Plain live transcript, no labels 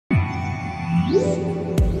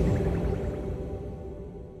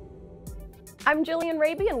I'm Jillian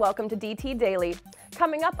Raby and welcome to DT Daily.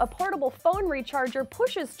 Coming up, a portable phone recharger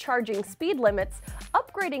pushes charging speed limits,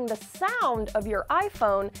 upgrading the sound of your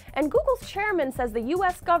iPhone, and Google's chairman says the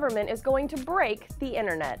US government is going to break the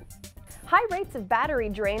internet. High rates of battery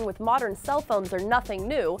drain with modern cell phones are nothing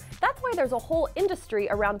new. That's why there's a whole industry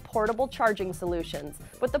around portable charging solutions.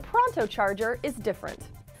 But the Pronto charger is different.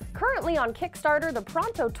 Currently on Kickstarter, the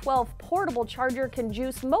Pronto 12 portable charger can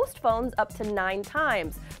juice most phones up to 9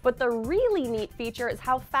 times. But the really neat feature is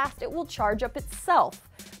how fast it will charge up itself.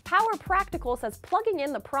 Power Practical says plugging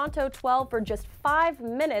in the Pronto 12 for just 5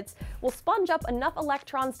 minutes will sponge up enough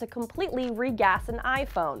electrons to completely regas an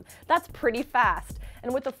iPhone. That's pretty fast.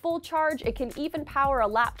 And with a full charge, it can even power a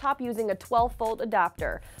laptop using a 12-volt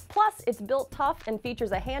adapter. Plus, it's built tough and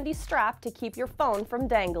features a handy strap to keep your phone from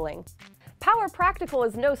dangling. Power Practical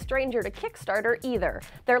is no stranger to Kickstarter either.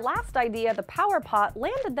 Their last idea, the Power Pot,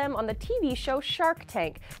 landed them on the TV show Shark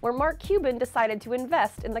Tank, where Mark Cuban decided to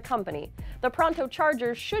invest in the company. The Pronto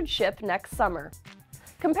chargers should ship next summer.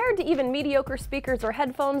 Compared to even mediocre speakers or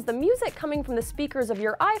headphones, the music coming from the speakers of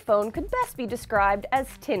your iPhone could best be described as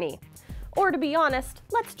tinny. Or to be honest,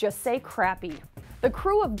 let's just say crappy. The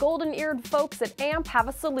crew of golden-eared folks at AMP have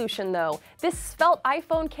a solution though. This svelte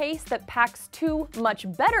iPhone case that packs 2 much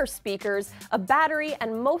better speakers, a battery,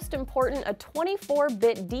 and most important, a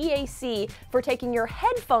 24-bit DAC for taking your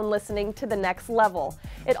headphone listening to the next level.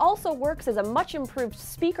 It also works as a much improved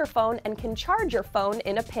speakerphone and can charge your phone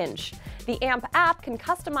in a pinch. The AMP app can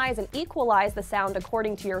customize and equalize the sound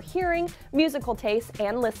according to your hearing, musical taste,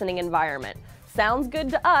 and listening environment. Sounds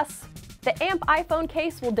good to us. The AMP iPhone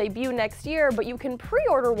case will debut next year, but you can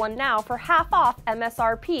pre-order one now for half off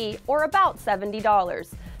MSRP, or about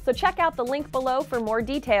 $70. So check out the link below for more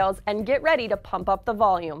details and get ready to pump up the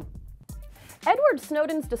volume. Edward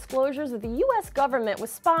Snowden's disclosures that the US government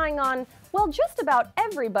was spying on, well, just about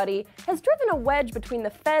everybody, has driven a wedge between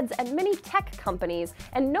the feds and many tech companies,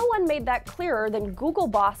 and no one made that clearer than Google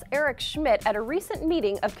boss Eric Schmidt at a recent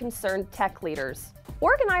meeting of concerned tech leaders.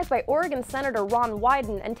 Organized by Oregon Senator Ron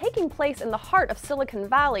Wyden and taking place in the heart of Silicon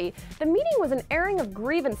Valley, the meeting was an airing of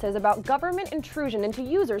grievances about government intrusion into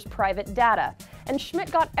users' private data. And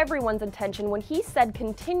Schmidt got everyone's attention when he said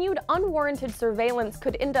continued unwarranted surveillance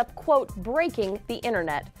could end up, quote, breaking the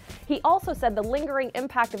internet. He also said the lingering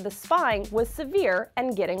impact of the spying was severe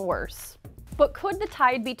and getting worse. But could the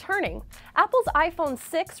tide be turning? Apple's iPhone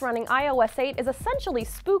 6 running iOS 8 is essentially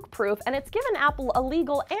spook-proof, and it's given Apple a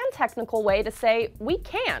legal and technical way to say, we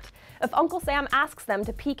can't, if Uncle Sam asks them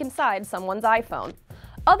to peek inside someone's iPhone.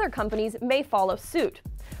 Other companies may follow suit.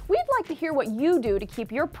 We'd like to hear what you do to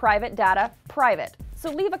keep your private data private,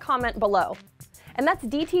 so leave a comment below. And that's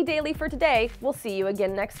DT Daily for today. We'll see you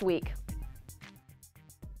again next week.